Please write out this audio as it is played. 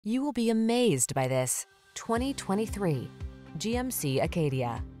You will be amazed by this 2023 GMC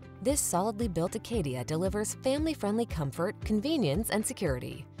Acadia. This solidly built Acadia delivers family-friendly comfort, convenience, and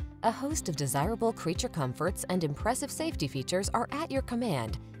security. A host of desirable creature comforts and impressive safety features are at your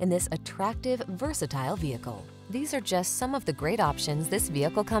command in this attractive, versatile vehicle. These are just some of the great options this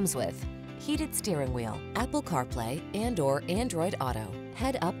vehicle comes with: heated steering wheel, Apple CarPlay and/or Android Auto,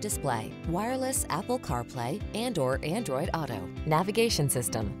 head-up display, wireless Apple CarPlay and/or Android Auto, navigation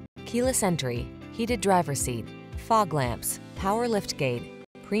system, keyless entry, heated driver's seat, fog lamps, power liftgate,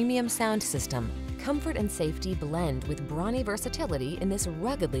 premium sound system. Comfort and safety blend with brawny versatility in this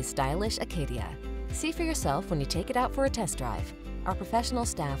ruggedly stylish Acadia. See for yourself when you take it out for a test drive. Our professional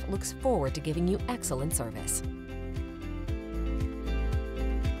staff looks forward to giving you excellent service.